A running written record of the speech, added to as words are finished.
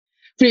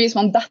Fordi hvis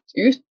man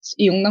detter ut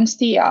i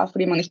ungdomstida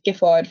fordi man ikke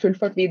får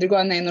fullført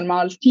videregående i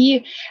normal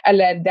tid,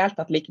 eller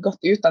deltatt like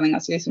godt i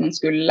utdanningen som man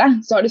skulle,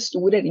 så har det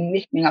store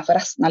ringvirkninger for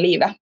resten av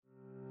livet.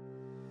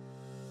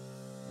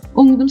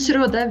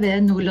 Ungdomsrådet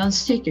ved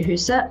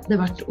Nordlandssykehuset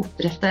ble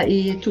opprettet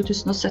i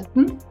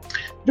 2017.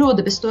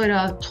 Rådet består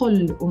av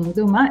 12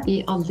 ungdommer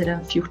i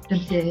alderen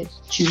 14 til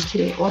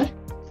 23 år,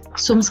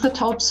 som skal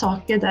ta opp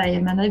saker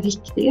de mener er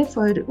viktige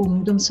for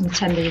ungdom som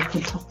kommer i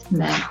kontakt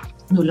med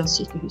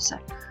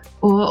Nordlandssykehuset.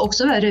 Og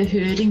også være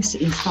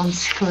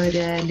høringsinstans for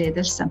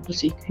ledelsen på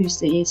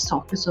sykehuset i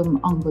saker som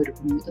angår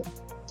ungdom.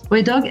 Og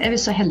i dag er vi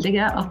så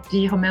heldige at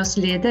vi har med oss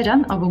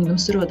lederen av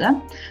ungdomsrådet,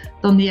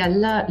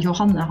 Danielle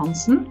Johanne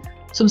Hansen,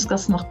 som skal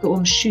snakke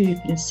om 7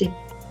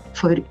 prinsipper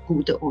for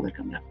gode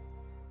overganger.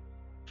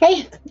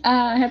 Hei,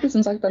 jeg heter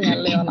som sagt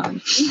Danielle Johanne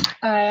Hansen.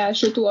 Jeg er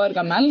 22 år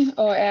gammel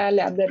og er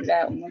leder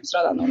ved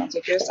ungdomsrådet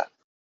Nordlandssykehuset.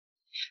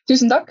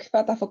 Tusen takk for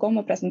at jeg får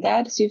komme og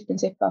presentere 7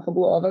 prinsipper for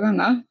gode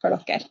overganger for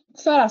dere.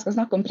 Før jeg skal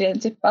snakke om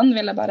prinsippene,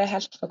 vil jeg bare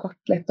helt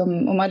forkorte litt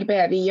om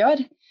arbeidet vi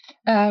gjør.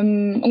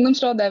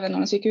 Ungdomsrådet ved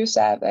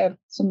Nordlandssykehuset er,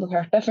 som dere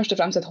hørte, først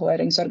og fremst et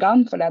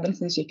høringsorgan for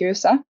ledelsen i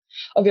sykehuset,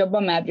 og vi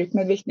jobber med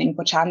brukermedvirkning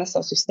på tjeneste-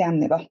 og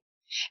systemnivå.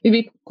 Vi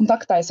blir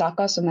kontaktet i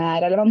saker som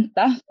er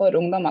relevante for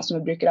ungdommer som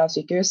er brukere av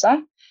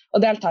sykehuset, og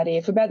deltar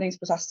i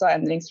forbedringsprosesser og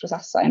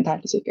endringsprosesser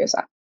internt i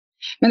sykehuset.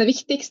 Men det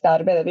viktigste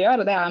arbeidet vi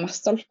gjør, og det jeg er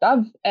mest stolt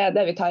av, er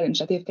det vi tar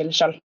initiativ til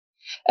selv.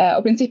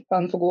 Og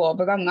prinsippene for gode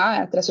overganger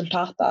er et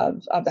resultat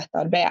av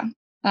dette arbeidet.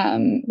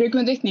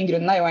 Brukermedvirkning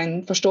grunner jo en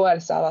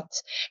forståelse av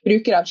at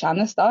brukere av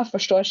tjenester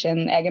forstår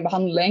sin egen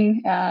behandling,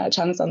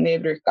 tjenestene de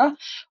bruker,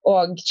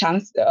 og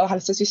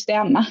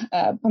helsesystemet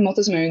på en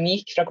måte som er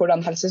unik fra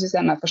hvordan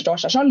helsesystemet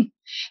forstår seg selv.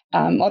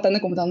 Og at denne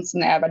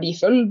kompetansen er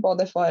verdifull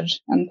både for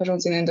en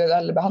persons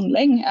individuelle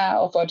behandling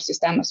og for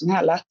systemet som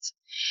helhet.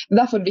 Det er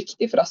derfor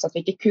viktig for oss at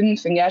vi ikke kun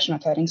fungerer som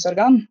et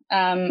høringsorgan,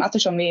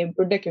 ettersom vi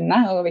burde kunne,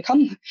 og vi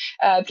kan,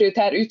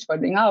 prioritere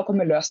utfordringer og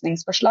komme med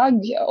løsningsforslag,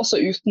 også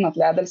uten at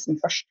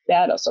ledelsen først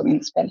ber oss om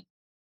innspill.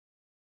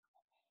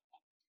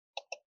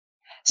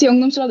 Siden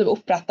ungdomsrådet ble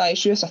opprettet i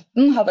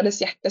 2017, har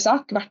deres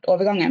hjertesak vært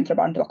overgangen fra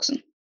barn til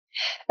voksen.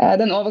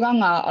 Den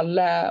overgangen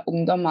alle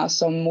ungdommer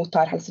som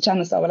mottar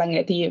helsetjenester over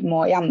lengre tid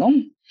må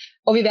gjennom,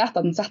 og vi vet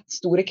at den setter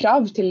store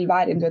krav til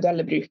hver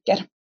individuelle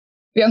bruker.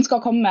 Vi ønsker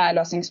å komme med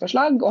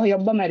løsningsforslag og har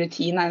jobbet med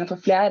rutiner innenfor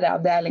flere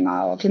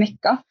avdelinger og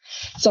klinikker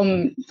som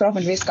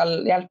forhåpentligvis skal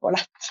hjelpe å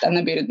lette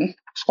denne byrden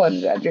for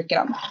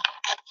brukerne.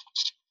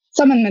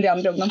 Sammen med de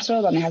andre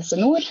ungdomsrådene i Helse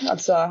Nord,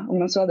 altså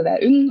ungdomsrådet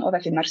ved UNN og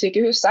ved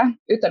Finnmarkssykehuset,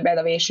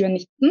 utarbeidet vi i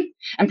 2019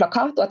 en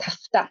plakat og et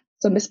hefte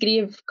som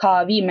beskriver hva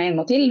vi mener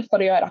må til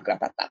for å gjøre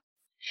akkurat dette.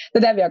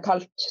 Det er det vi har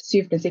kalt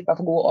 7 prinsipper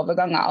for gode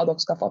overganger, og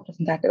dere skal få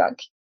presentert i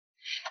dag.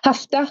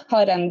 Heftet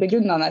har en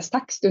begrunnende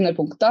tekst under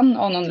punktene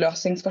og noen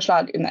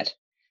løsningsforslag under.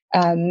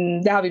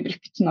 Det har vi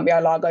brukt når vi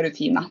har laget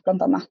rutiner,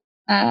 blant annet.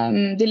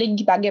 De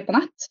ligger begge på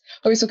nett,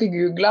 og hvis dere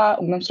googler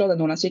ungdomsrådet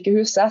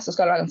Nordlandssykehuset, så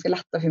skal det være ganske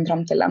lett å finne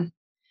frem til dem.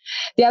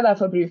 De er der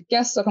for å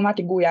brukes og kan være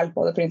til god hjelp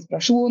både for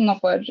inspirasjon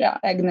og for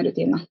egne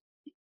rutiner.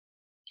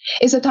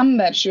 I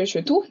september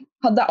 2022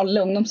 hadde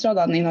alle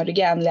ungdomsrådene i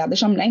Norge en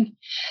ledersamling.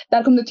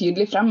 Der kom det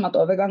tydelig frem at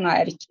overganger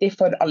er viktig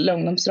for alle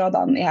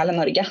ungdomsrådene i hele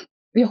Norge.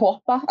 Vi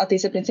håper at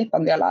disse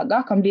prinsippene vi har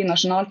laget kan bli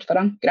nasjonalt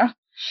forankret,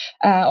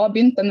 og har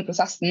begynt denne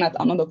prosessen med et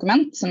annet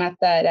dokument som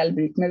heter Reell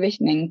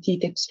brukermedvirkning 10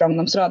 tips fra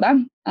ungdomsrådet.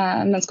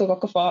 Den skal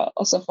dere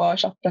også få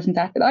kjapt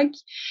presentert i dag,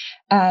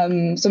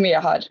 som vi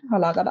har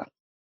laget da.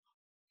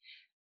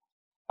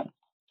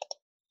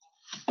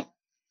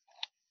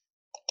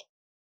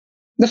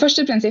 Det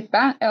første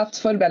prinsippet er at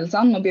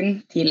forberedelsene må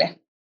begynne tidlig.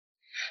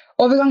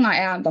 Overganger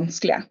er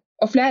vanskelige,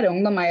 og flere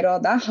ungdommer i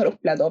rådet har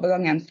opplevd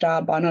overgangen fra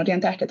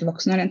barneorienterte til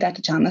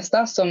voksenorienterte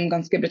tjenester som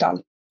ganske brutal.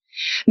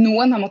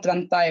 Noen har måttet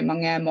vente i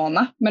mange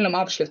måneder mellom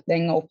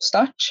avslutning og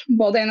oppstart,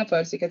 både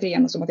innenfor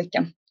psykiatrien og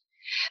somatikken.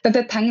 Dette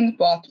er et tegn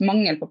på at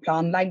mangel på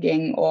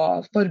planlegging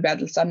og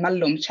forberedelser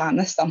mellom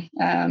tjenestene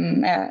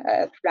er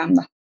et problem.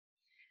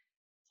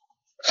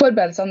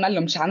 Forberedelsene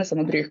mellom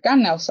tjenestene og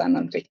brukeren er også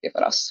enormt viktig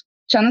for oss.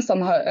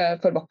 Tjenestene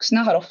for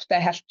voksne har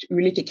ofte helt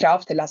ulike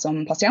krav til deg som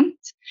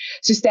pasient.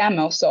 Systemet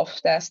er også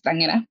ofte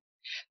strengere.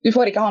 Du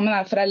får ikke ha med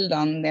deg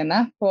foreldrene dine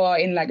på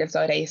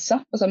innleggelser og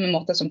reiser på samme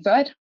måte som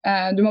før.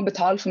 Du må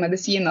betale for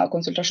medisiner og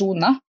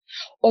konsultasjoner,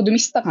 og du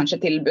mister kanskje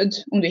tilbud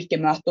om du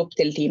ikke møter opp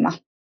til timer.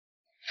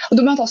 Og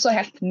du møter også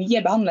helt nye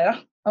behandlere,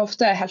 og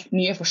ofte helt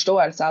nye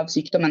forståelser av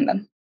sykdommen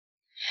din.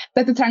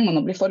 Dette trenger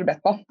man å bli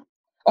forberedt på,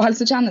 og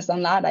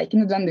helsetjenestene lærer deg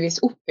ikke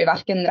nødvendigvis opp i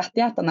hverken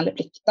rettighetene eller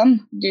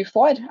pliktene du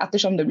får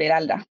ettersom du blir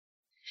eldre.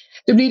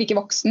 Du blir ikke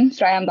voksen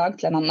fra en dag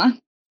til en annen,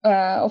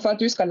 og for at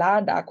du skal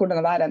lære deg hvordan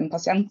å være en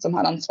pasient som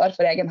har ansvar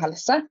for egen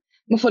helse,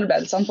 må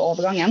forberedelsene på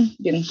overgangen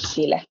begynne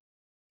tidlig.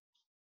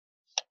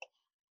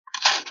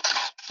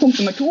 Punkt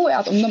nummer 2 er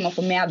at ungdom må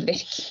få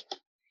medvirke.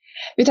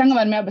 Vi trenger å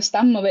være med å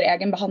bestemme over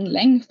egen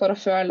behandling for å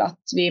føle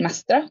at vi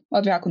mestrer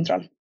og at vi har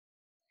kontroll.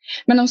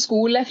 Mellom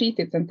skole,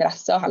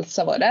 fritidsinteresse og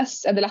helsa vår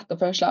er det lett å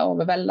føle seg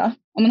overveldet,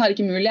 og man har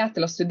ikke mulighet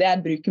til å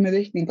studere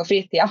brukermedvirkning på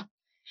fritida.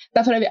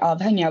 Derfor vi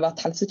avhengig av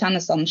at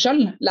helsetjenestene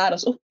selv lærer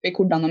oss opp i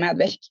hvordan å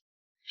medvirke.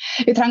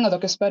 Vi trenger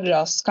at dere spør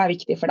oss hva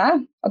viktig for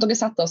deg, at dere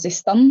setter oss i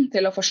stand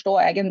til å forstå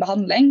egen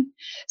behandling,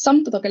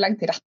 samt at dere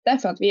legger til rette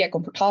for at vi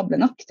komfortable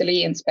nok til å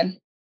gi innspill.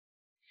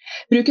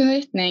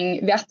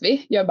 Brukernytning vet vi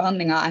gjør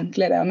behandlingen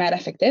enklere og mer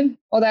effektiv,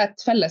 og det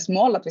et felles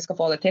mål at vi skal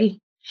få det til.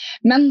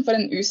 Men for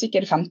en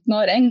usikker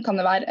 15-åring kan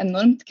det være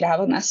enormt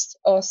krevende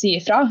å si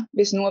ifra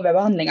hvis noe ved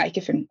behandlingen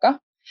ikke funker,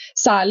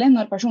 særlig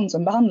når personen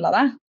som behandler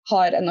deg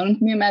har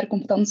enormt mye mer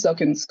kompetanse og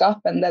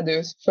kunnskap enn det du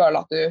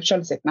føler at du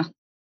selv sitter med.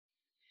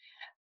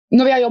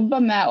 Når vi har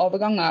jobbet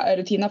med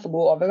rutiner for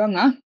gode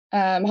overganger,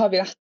 har vi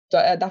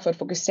derfor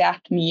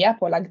fokusert mye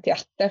på å legge til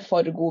rette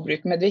for god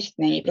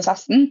brukermedvirkning i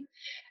prosessen,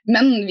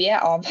 men vi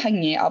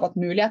avhengig av at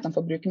mulighetene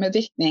for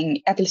brukermedvirkning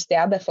til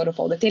stede for å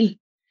få det til.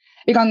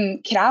 Vi kan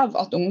kreve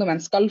at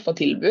ungdommen skal få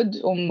tilbud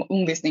om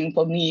omvisning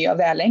på ny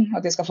avdeling,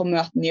 at de skal få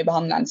møte nye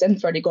behandleren sin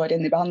før de går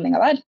inn i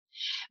behandlingen der.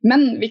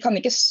 Men vi kan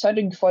ikke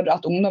sørge for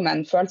at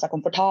ungdommen føler seg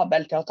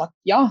komfortabel til å takke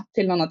ja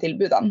til noen av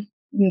tilbudene,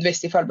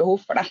 hvis de føler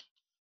behov for det.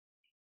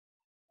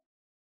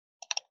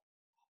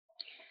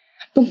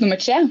 Punkt nummer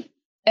 3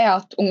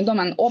 at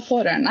ungdommen og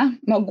pårørende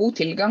må ha god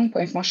tilgang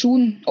på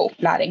informasjon og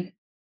opplæring.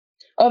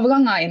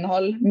 Overganger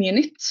inneholder mye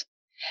nytt.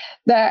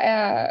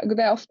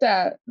 Det ofte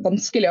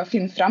vanskelig å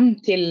finne frem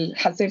til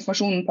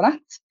helseinformasjonen på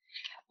nett,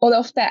 og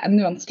det ofte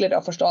enda vanskeligere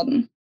å forstå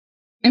den.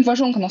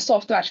 Informasjon kan også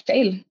ofte være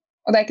feil,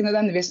 og det ikke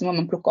nødvendigvis noe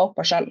man plukker opp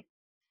på selv.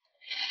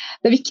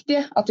 Det viktig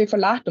at vi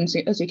får lært om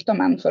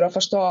sykdommen for å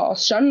forstå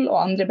oss selv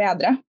og andre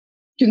bedre.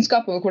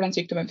 Kunnskap over hvordan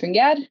sykdommen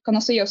fungerer kan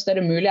også gi oss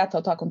større mulighet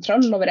til å ta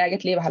kontroll over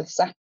eget liv og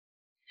helse.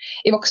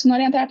 I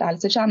voksenorienterte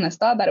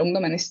helsetjenester, der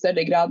ungdommen i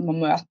større grad må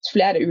møte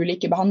flere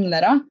ulike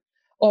behandlere,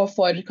 og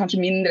får kanskje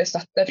mindre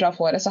støtte fra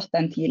foresatte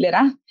enn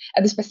tidligere,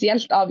 det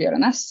spesielt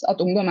avgjørende at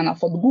ungdommen har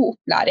fått god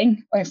opplæring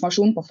og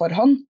informasjon på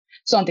forhånd,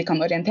 sånn at de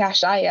kan orientere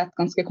seg i et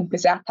ganske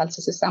komplisert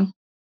helsesystem.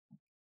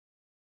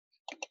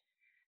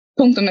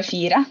 Punkt nummer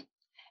 4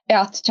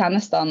 at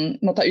tjenestene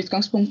må ta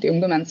utgangspunkt i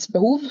ungdommens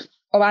behov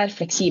og være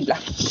fleksible.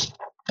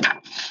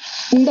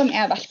 Ungdom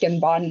hverken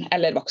barn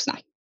eller voksne.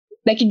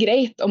 Det ikke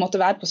greit å måtte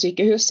være på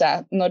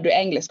sykehuset når du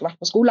egentlig skal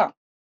være på skolen.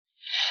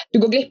 Du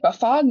går glipp av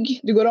fag,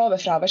 du går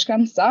over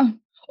fraværsgrenser,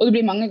 og du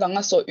blir mange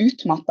ganger så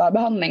utmattet av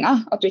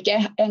behandlingen at du ikke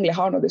egentlig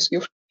har noe du skal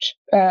gjort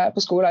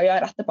på skolen og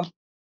gjøre etterpå.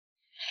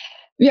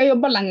 Vi har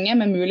jobbet lenge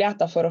med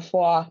muligheter for å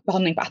få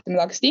behandling på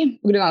ettermiddagstid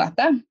på grunn av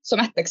dette,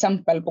 som et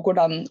eksempel på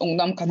hvordan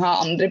ungdom kan ha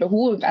andre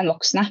behov enn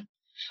voksne,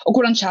 og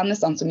hvordan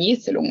tjenestene som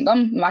gis til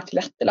ungdom må være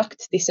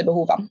tilrettelagt disse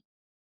behovene.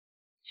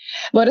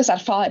 Vår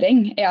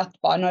erfaring at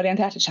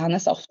barneorienterte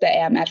tjenester ofte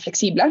mer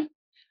fleksible,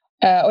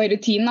 og i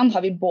rutinene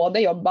har vi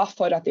både jobbet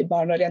for at de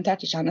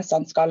barneorienterte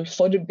tjenestene skal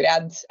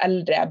forberede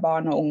eldre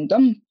barn og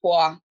ungdom på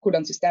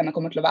hvordan systemet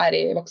kommer til å være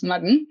i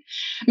voksenverden,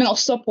 men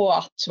også på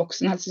at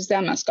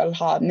voksenhelsesystemet skal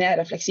ha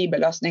mer fleksible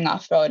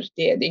løsninger for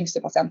de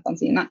yngste pasientene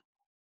sine.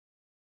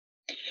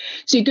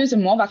 Sykehuset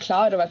må være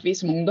klar over at vi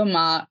som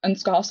ungdommer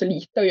ønsker å ha så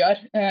lite å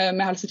gjøre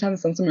med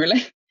helsetjenestene som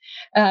mulig.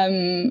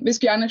 Vi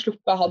skulle gjerne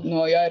sluppe å ha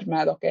noe å gjøre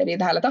med dere i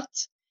det hele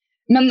tatt.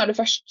 Men når det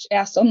først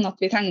sånn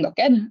at vi trenger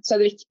dere, så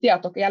det viktig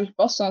at dere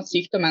hjelper oss sånn at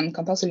sykdommen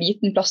kan ta så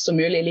liten plass som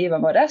mulig i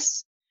livet vårt.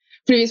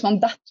 Fordi hvis man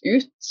detter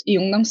ut i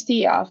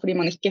ungdomstida fordi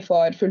man ikke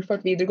får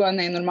fullført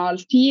videregående i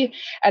normal tid,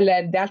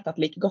 eller deltatt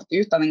like godt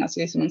i utdanningen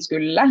som man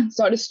skulle,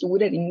 så har det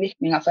store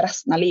ringvirkninger for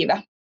resten av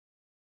livet.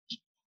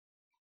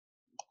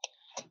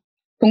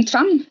 Punkt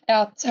 5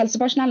 at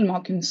helsepersonell må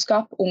ha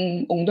kunnskap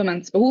om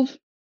ungdommens behov.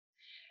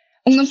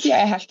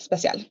 Ungdomstida helt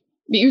spesiell.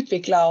 Vi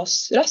utvikler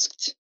oss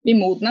raskt, vi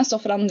modnes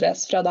og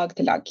forandres fra dag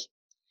til dag.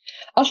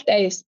 Alt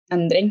i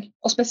endring,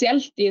 og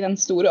spesielt i den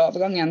store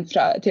overgangen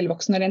til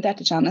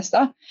voksenorienterte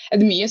tjenester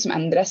det mye som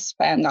endres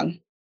på en gang.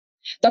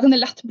 Da kan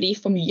det lett bli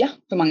for mye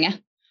for mange,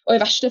 og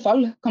i verste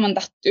fall kan man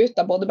dette ut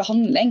av både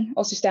behandling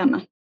og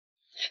systemet.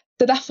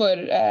 Det derfor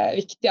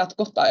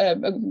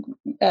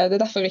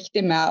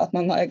viktig med at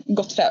man er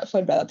godt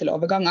forberedt til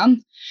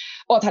overgangene,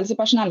 og at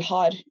helsepersonell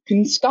har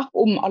kunnskap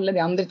om alle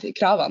de andre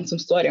kravene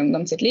som står i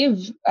ungdom sitt liv,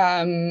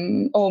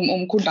 og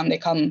om hvordan de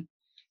kan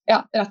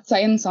rette seg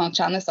inn sånn at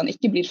tjenestene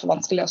ikke blir for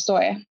vanskelig å stå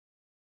i.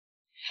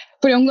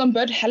 For ungdom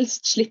bør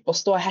helst slippe å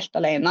stå helt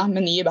alene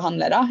med nye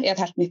behandlere i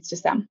et helt nytt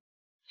system.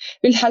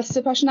 Vil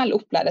helsepersonell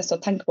opplæres å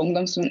tenke på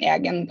ungdom som en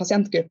egen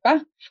pasientgruppe,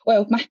 og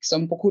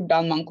oppmerksom på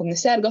hvordan man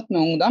kommuniserer godt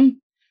med ungdom,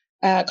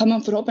 kan man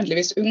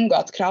forhåpentligvis unngå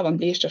at kravene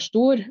blir så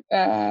store,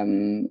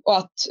 og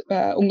at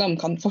ungdom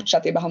kan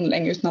fortsette i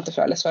behandling uten at det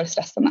føles for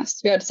stressende.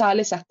 Vi har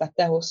særlig sett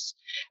dette hos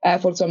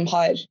folk som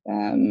har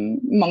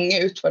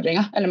mange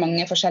utfordringer, eller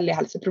mange forskjellige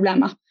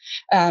helseproblemer.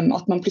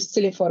 At man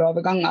plutselig får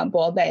overganger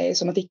både i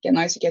somatikken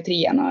og i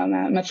psykiatrien, og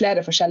med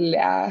flere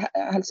forskjellige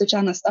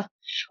helsetjenester.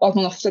 Og at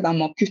man ofte da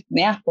må kutte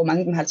ned på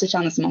mengden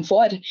helsetjenester man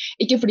får.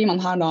 Ikke fordi man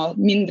har noe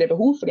mindre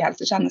behov for de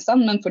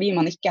helsetjenestene, men fordi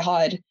man ikke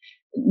har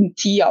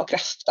tida og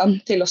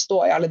kreftene til å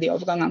stå i alle de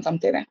overgangene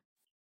samtidig.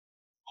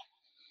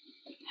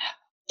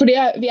 Fordi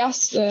vi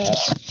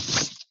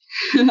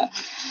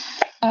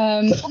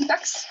punkt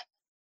 6.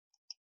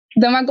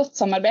 Det må være godt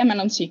samarbeid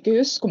mellom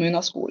sykehus, kommune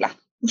og skole.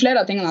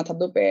 Flere av tingene jeg har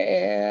tatt opp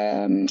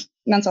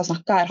mens jeg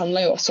snakket her,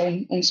 handler jo også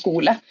om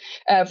skole,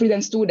 fordi det er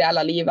en stor del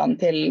av livene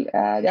til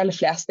de aller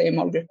fleste i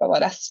målgruppa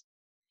vår.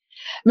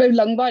 Ved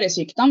langvarig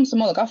sykdom så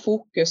må dere ha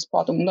fokus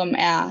på at ungdom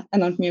er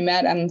enormt mye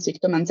mer enn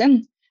sykdommen sin,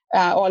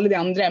 og alle de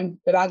andre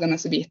bevegende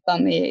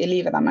bitene i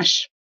livet deres.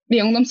 Vi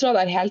i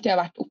Ungdomsrådet har hele tiden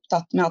vært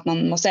opptatt med at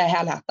man må se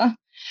helheten,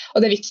 og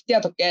det er viktig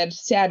at dere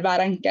ser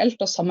hver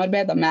enkelt og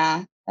samarbeider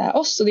med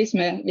oss og de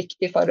som er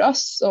viktige for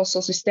oss, og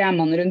også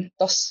systemene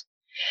rundt oss.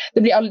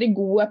 Det blir aldri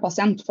gode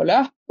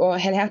pasientforløp og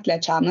helhetlige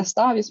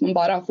tjenester hvis man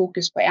bare har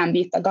fokus på en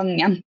bit av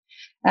gangen.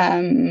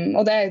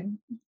 Og det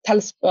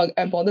telles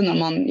både når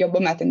man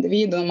jobber med et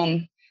individ og når man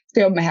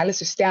skal jobbe med hele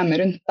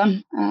systemet rundt dem.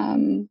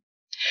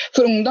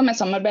 For ungdom er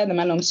samarbeidet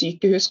mellom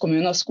sykehus,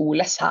 kommune og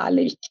skole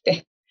særlig viktig.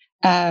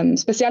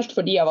 Spesielt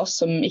for de av oss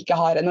som ikke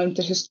har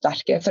enormt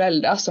ressurssterke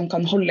foreldre som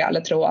kan holde i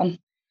alle trådene.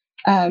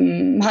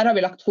 Her har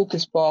vi lagt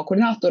fokus på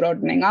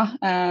koordinatorordninger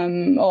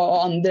og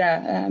andre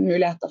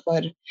muligheter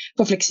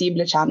for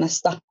fleksible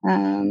tjenester.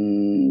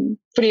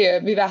 Fordi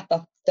vi vet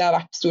at det har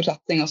vært stor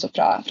satsing også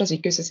fra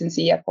sykehuset sin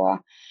side på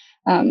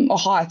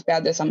å ha et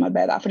bedre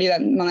samarbeid der, fordi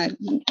man er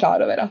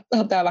klar over at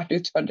det har vært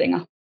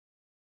utfordringer.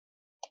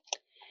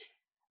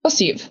 Og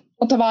 7.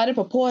 Å ta vare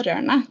på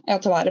pårørende er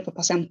å ta vare på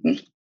pasienten.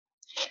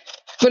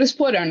 Våre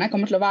pårørende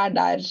kommer til å være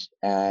der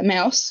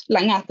med oss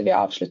lenge etter vi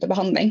har avsluttet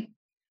behandling.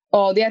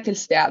 Og de er til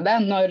stede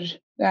når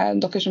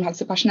dere som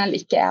helsepersonell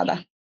ikke er det.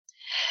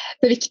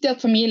 Det er viktig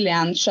at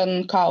familien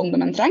skjønner hva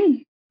ungdommen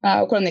trenger,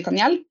 og hvordan de kan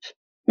hjelpe.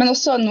 Men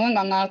også noen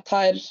ganger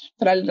tar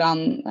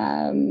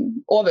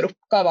foreldrene over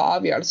oppgaver og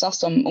avgjørelser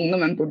som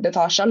ungdommen burde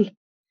ta selv.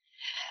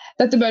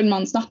 Dette bør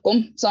man snakke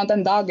om, sånn at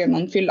den dagen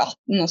man fyller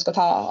 18 og skal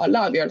ta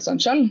alle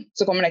avgjørelsene selv,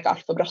 så kommer det ikke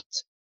alt for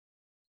brått.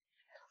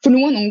 For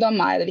noen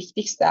ungdommer er det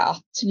viktigste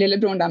at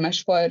lillebroren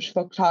deres får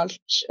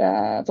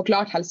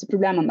forklart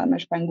helseproblemene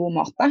deres på en god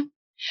måte.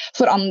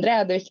 For andre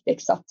er det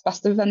viktigst at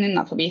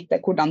bestevenninna får vite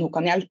hvordan hun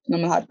kan hjelpe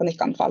når man har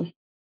panikkanfall.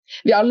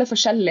 Vi er alle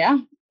forskjellige,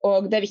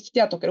 og det er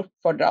viktig at dere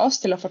oppfordrer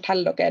oss til å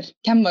fortelle dere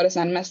hvem våre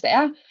nærmeste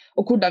er,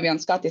 og hvordan vi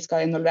ønsker at de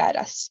skal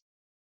involveres.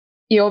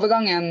 I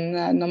overgangen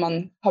når man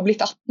har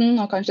blitt 18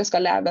 og kanskje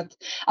skal leve et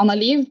annet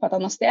liv på et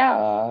annet sted,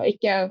 og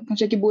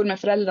kanskje ikke bor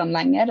med foreldrene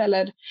lenger,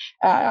 eller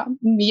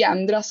mye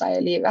endrer seg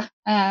i livet,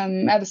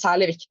 er det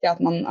særlig viktig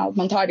at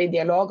man tar de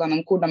dialogene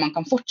om hvordan man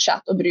kan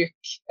fortsette å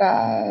bruke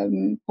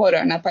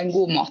pårørende på en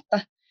god måte.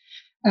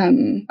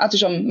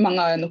 Ettersom mange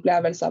har en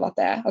opplevelse av at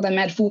det er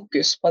mer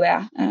fokus på det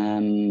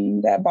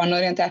er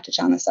barneorienterte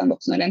tjenester enn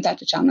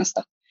voksenorienterte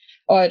tjenester.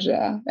 Og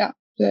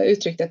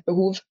uttrykt et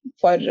behov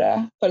for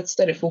et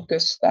større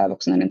fokus på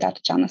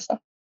voksenorienterte tjenester.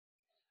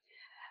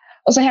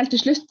 Og så helt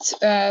til slutt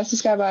så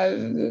skal jeg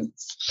bare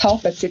ta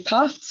opp et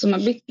sitat som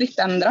har blitt litt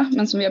endret,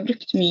 men som vi har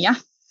brukt mye.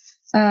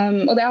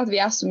 Og det er at vi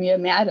er så mye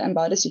mer enn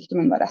bare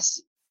sykdommen vår.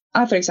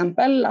 Jeg for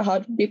eksempel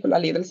har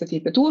bipolar lidelse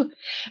type 2,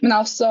 men jeg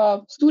er også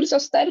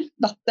storesøster,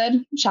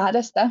 datter,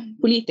 kjæreste,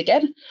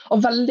 politiker,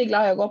 og veldig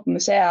glad i å gå på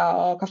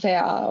museer og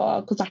kaféer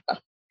og konserter.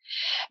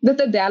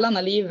 Dette er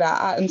delene av livet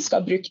jeg ønsker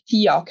å bruke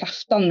tida og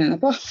kreftene mine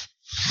på.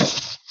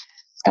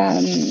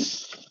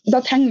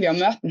 Da trenger vi å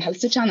møte en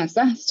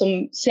helsetjeneste som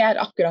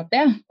ser akkurat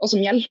det, og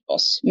som hjelper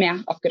oss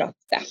med akkurat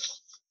det.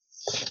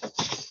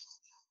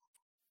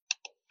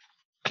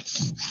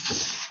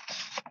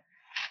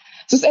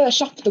 Så er det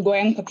kjapt å gå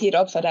inn på 10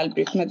 råd for reell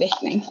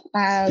brukermedvirkning.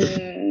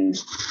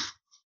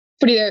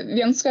 Fordi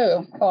vi ønsker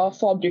jo å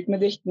få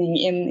brukermedvirkning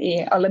inn i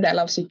alle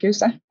deler av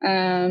sykehuset.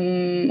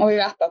 Og vi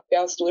vet at vi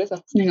har store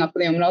satsninger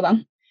på de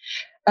områdene.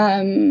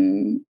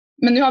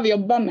 Men nå har vi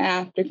jobbet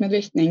med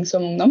brukermedvirkning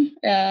som ungdom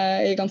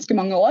i ganske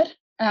mange år,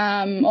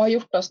 og har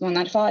gjort oss noen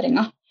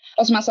erfaringer.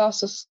 Og som jeg sa,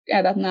 så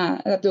er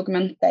dette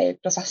dokumentet i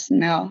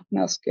prosessen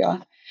med å skulle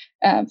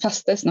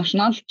festes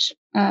nasjonalt.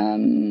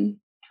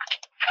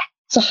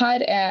 Så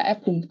her er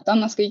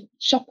punktene. Jeg skal gi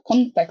kjapp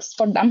kontekst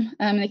for dem,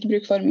 men ikke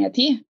bruke for mye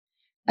tid.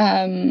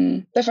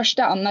 Det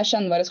første er å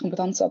anerkjenne vår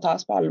kompetanse og ta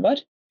oss på alvor.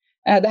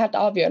 Det er helt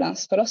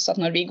avgjørende for oss at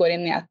når vi går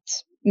inn i et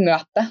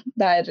møte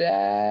der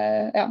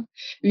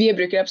vi er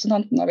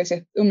brukerrepresentanten og vi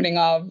sitter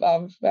omringet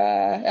av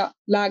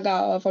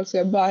leger og folk som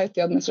jobber høyt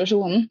i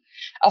administrasjonen,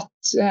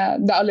 at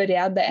det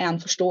allerede er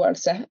en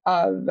forståelse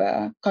av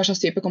hva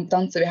slags type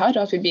kompetanse vi har,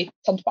 og at vi blir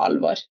tatt på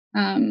alvor.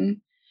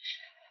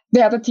 Det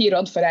heter 10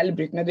 råd for reell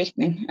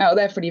brukermedvirkning, og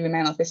det er fordi vi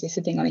mener at hvis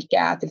disse tingene ikke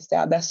er til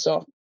stede, så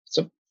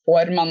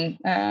får man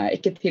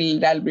ikke til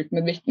reell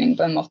brukermedvirkning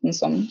på den måten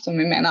som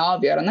vi mener er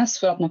avgjørende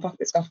for at man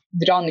faktisk skal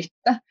dra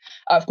nytte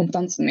av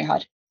kompetansen vi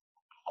har.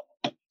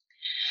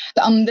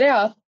 Det andre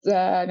er at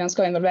vi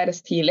ønsker å involveres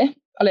tidlig,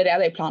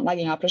 allerede i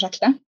planlegging av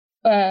prosjektet.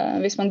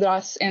 Hvis man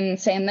dras inn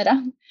senere,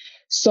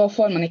 så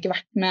får man ikke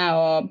vært med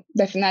å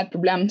definere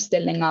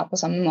problemstillinger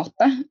på samme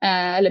måte,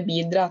 eller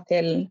bidra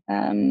til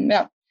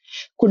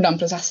hvordan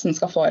prosessen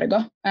skal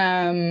foregå.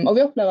 Og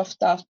vi opplever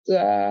ofte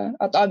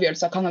at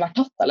avgjørelser kan ha vært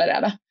tatt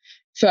allerede,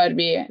 før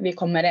vi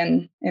kommer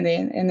inn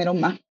i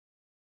rommet.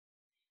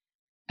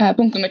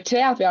 Punkt nummer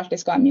 3 er at vi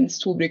alltid skal ha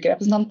minst 2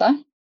 brukerrepresentanter.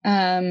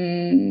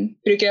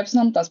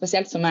 Brukerrepresentanter,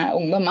 spesielt som er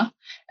ungdommer,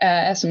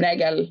 er som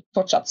regel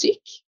fortsatt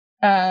syk.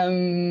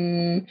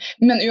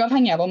 Men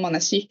uavhengig av om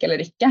man syk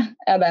eller ikke,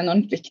 det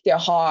enormt viktig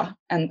å ha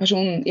en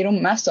person i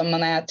rommet som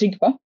man trygg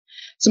på,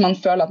 som man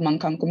føler at man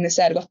kan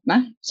kommunisere godt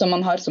med, som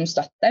man har som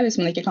støtte hvis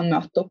man ikke kan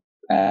møte opp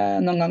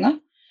noen ganger.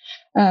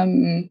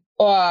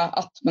 Og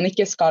at man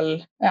ikke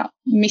skal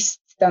miste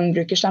den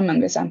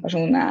brukerstemmen hvis en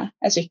person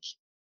syk.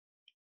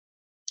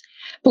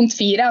 Punkt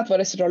 4 at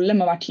vår rolle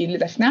må være tydelig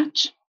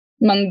definert.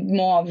 Man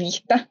må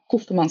vite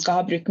hvorfor man skal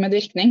ha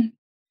brukermedvirkning,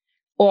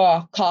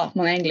 og hva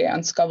man egentlig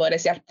ønsker vår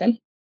hjelp til.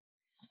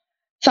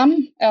 5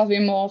 at vi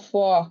må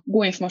få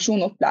god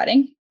informasjon og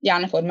opplæring,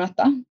 gjerne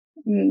formøter.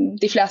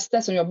 De fleste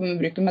som jobber med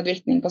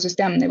brukermedvirkning på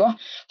systemnivå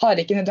har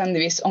ikke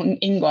nødvendigvis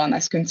inngående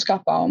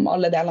kunnskaper om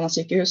alle delene av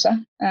sykehuset.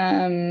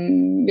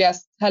 Vi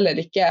heller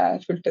ikke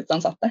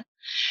fulltidsansatte.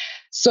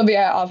 Så vi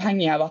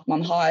avhengige av at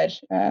man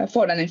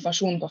får den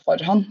informasjonen på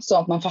forhånd,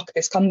 så at man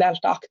faktisk kan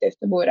delta aktivt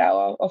til bordet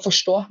og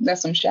forstå det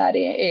som skjer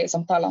i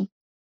samtalene.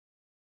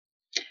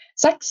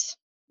 6.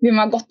 Vi må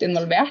være godt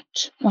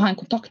involvert og ha en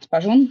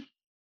kontaktperson.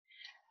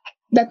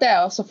 Dette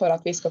også for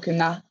at vi skal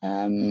kunne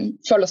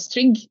føle oss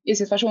trygg i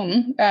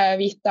situasjonen,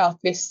 vite at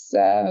hvis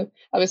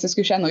det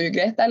skulle skje noe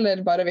ugreit,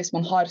 eller bare hvis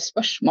man har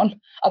spørsmål,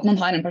 at man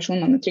har en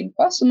person man trygg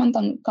på, som man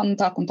kan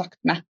ta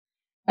kontakt med.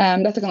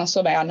 Dette kan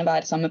også gjerne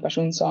være samme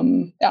person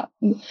som har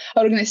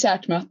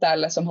organisert møte,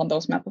 eller som hadde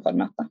oss med på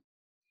formøte.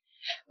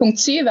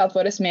 Punkt 7 at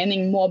vår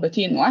mening må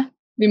bety noe.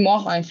 Vi må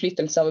ha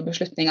innflytelse over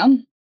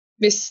beslutningene.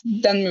 Hvis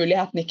den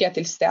muligheten ikke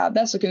til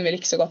stede, så kunne vi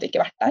like så godt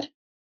ikke vært der.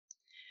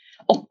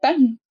 8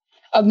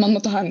 at man må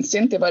ta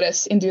hensyn til våre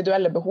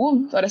individuelle behov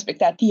og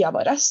respektere tida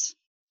vår.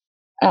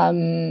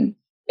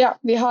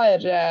 Vi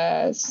har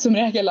som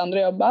regel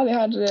andre jobber, vi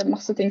har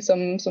masse ting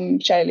som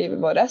skjer i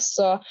livet vårt,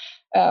 så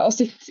å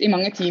sitte i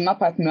mange timer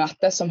på et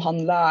møte som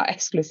handler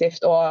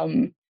eksklusivt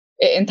om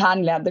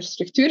intern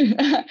lederstruktur,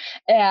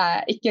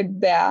 ikke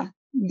det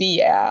vi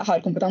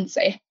har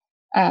kompetanse i,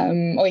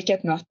 og ikke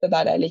et møte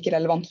der det like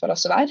relevant for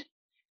oss å være.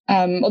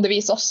 Og det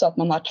viser også at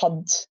man har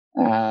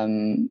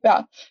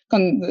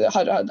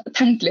har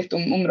tenkt litt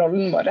om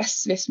rollen vår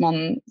hvis man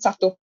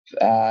setter opp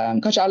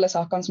kanskje alle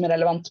sakene som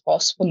relevant på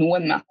oss på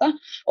noen møter,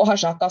 og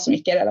har saker som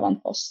ikke relevant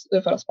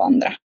for oss på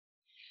andre.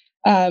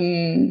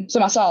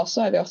 Som jeg sa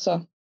også, vi også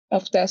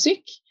ofte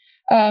syk,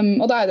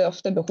 og da det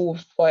ofte behov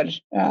for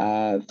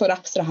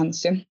ekstra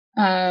hensyn.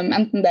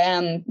 Enten det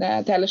en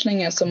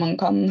teleslynge som man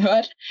kan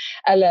høre,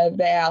 eller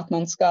det at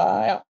man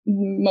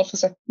må få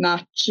sett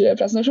nært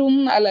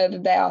presentasjonen, eller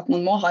det at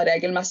man må ha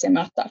regelmessige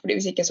møter, fordi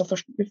hvis ikke så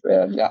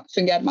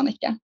fungerer man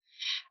ikke.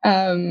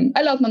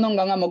 Eller at man noen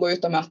ganger må gå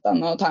ut av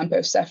møtene og ta en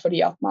pause, fordi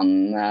at man,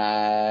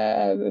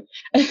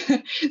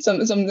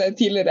 som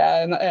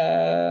tidligere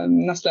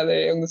nestleder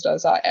i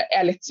ungdomsrådet sa,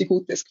 litt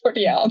psykotisk for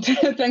tida, at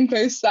jeg trenger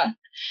pause.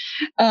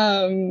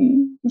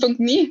 Punkt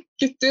 9,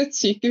 kutt ut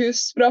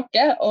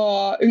sykehusspråket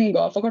og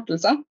unngå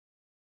forkortelser.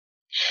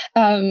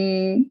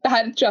 Dette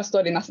tror jeg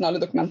står i nesten alle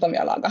dokumentene vi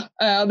har laget,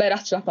 og det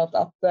rett og slett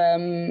at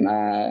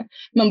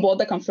man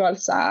både kan føle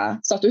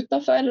seg satt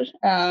utenfor,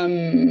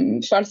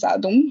 føle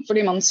seg dum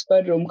fordi man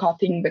spør om hva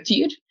ting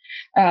betyr,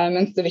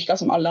 mens det virker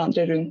som alle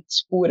andre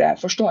rundt bordet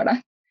forstår det.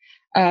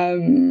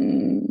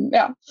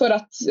 For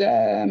at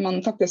man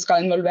faktisk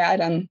skal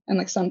involvere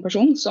en ekstern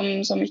person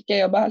som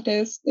ikke jobber helt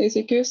i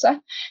sykehuset,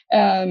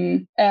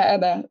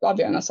 det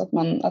avgjørende at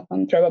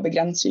man prøver å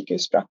begrense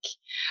sykehusspråk.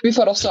 Vi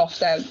får også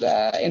ofte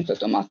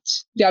input om at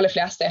de aller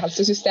fleste i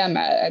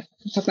helsesystemet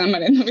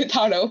takknemlige når vi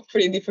tar det opp,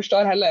 fordi de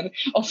forstår heller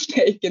ofte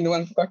ikke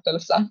noen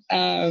forkortelser.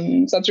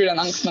 Så jeg tror det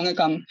en angst mange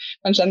kan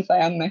kjenne seg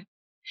igjen i.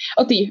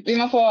 Og 10. Vi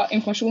må få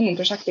informasjon om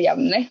prosjektet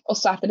jevnlig, og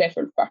så etter det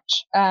fullført.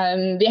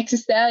 Vi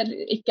eksisterer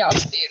ikke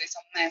alltid i de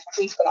samme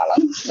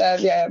informasjonskanalene.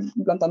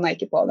 Vi blant annet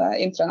ikke på det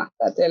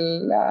intranettet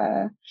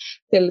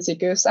til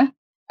sykehuset.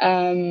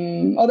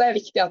 Og det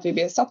viktig at vi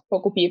blir satt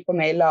på kopi på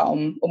mailer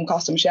om hva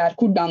som skjer,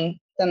 hvordan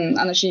den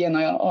energien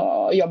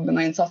og jobben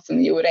og innsatsen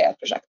vi gjorde i et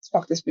prosjekt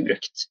faktisk blir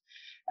brukt.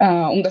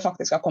 Om det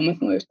faktisk har kommet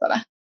noe ut av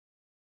det.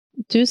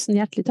 Tusen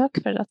hjertelig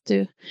takk for at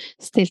du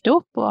stilte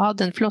opp og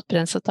hadde en flott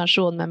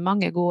presentasjon med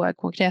mange gode,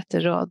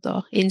 konkrete råd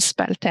og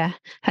innspill til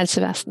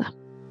helsevesenet.